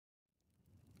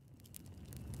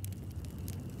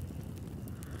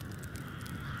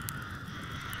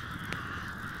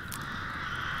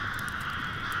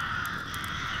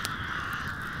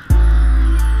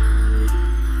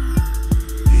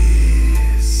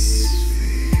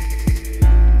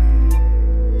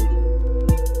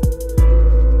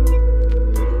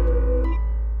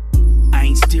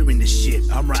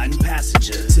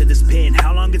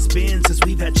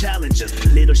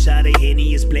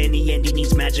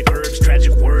magic herbs,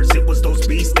 tragic words. It was those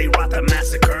beasts, they wrought the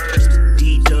massacres.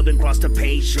 D-dubbing across the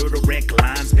page, sure to wreck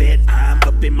lines. Bet I'm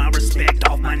up in my respect,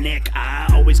 off my neck. I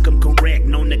always come correct,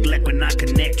 no neglect when I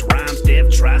connect. Rhymes,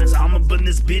 dev tries, I'ma burn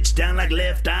this bitch down like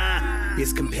left eye.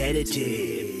 It's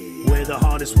competitive, where the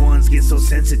hardest ones get so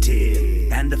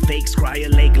sensitive, and the fakes cry a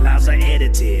lake lives are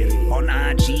edited. On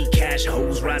IG, cash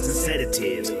hoes, rising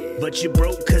sedatives. But you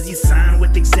broke cause you signed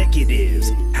with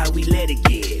executives. How we let it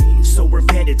get so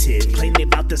repetitive, claim they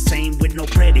about the same with no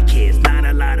predicates. Not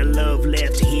a lot of love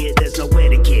left here, there's no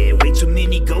etiquette. Way too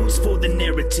many goats for the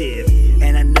narrative,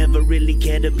 and I never really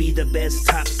care to be the best.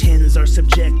 Top 10s are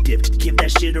subjective, give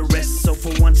that shit a rest. So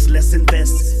for once, let's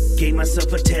invest. Gave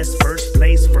myself a test, first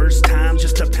place, first time,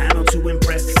 just a panel to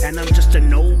impress. And I'm just a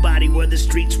nobody where the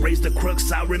streets raise the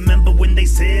crooks. I remember when they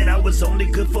said I was only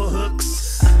good for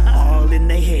hooks. All in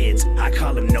their heads, I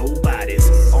call them nobodies.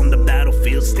 On the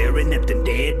battlefield, staring at the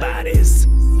dead bodies.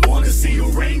 Wanna see your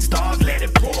reigns, dog, let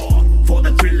it pour. For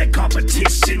the thrill of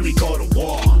competition, we go to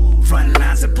war. Front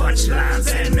lines and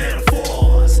punchlines and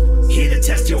metaphors. Here to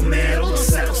test your metal,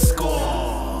 settle scores.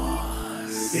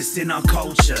 It's in our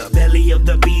culture, belly of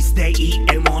the beast they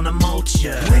eat and wanna mulch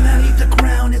ya. When I leave the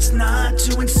ground, it's not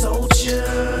to insult ya.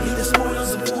 Leave the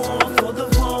spoils of war for the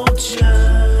vulture.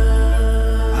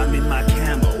 I'm in my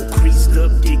camo, creased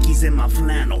up dickies in my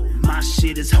flannel. My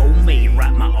shit is homemade,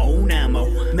 write my own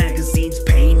ammo. Magazines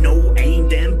pay no aim,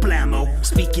 then blammo.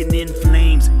 Speaking in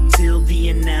flames, till the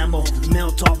enamel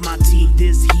melt off my teeth.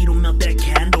 This heat'll melt that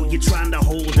candle. You're trying to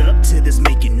hold up to this,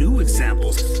 making new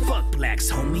examples. Fuck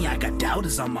blacks, homie, I got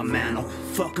doubters on my mantle.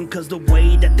 Fuck 'em cause the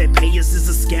way that they pay us is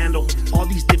a scandal. All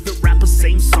these different rappers,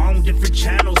 same song, different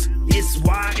channels. It's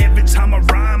why every time I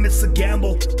rhyme, it's a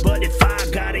gamble. But if I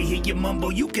gotta hear you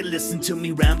mumble, you can listen to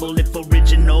me ramble. If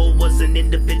original was an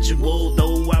individual,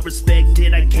 though I respect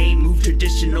it, I can't move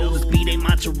traditional. This beat ain't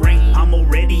my terrain, I'm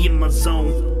already in my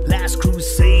zone. Last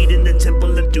crusade in the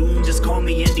temple of doom, just call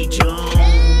me Andy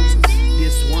Jones.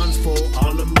 This one's for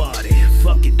all the body.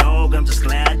 Fuck it, dog, I'm just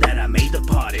glad that I made the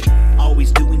party.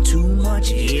 Always doing too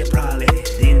much, yeah, probably.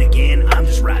 Then again, I'm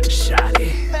just riding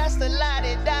shoddy.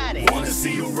 Wanna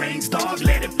see your reigns, dog,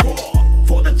 let it pour.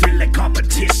 For the thrill of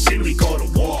competition, we go to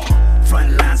war.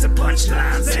 Front lines and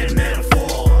punchlines and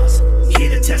metaphors. Here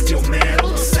to test your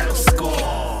metal, settle scores.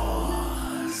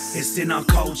 It's in our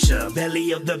culture,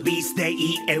 belly of the beast they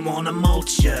eat and wanna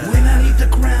mulch ya. When I leave the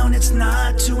ground, it's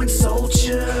not to insult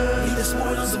ya. Leave the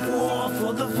spoils of war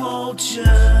for the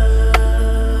vulture.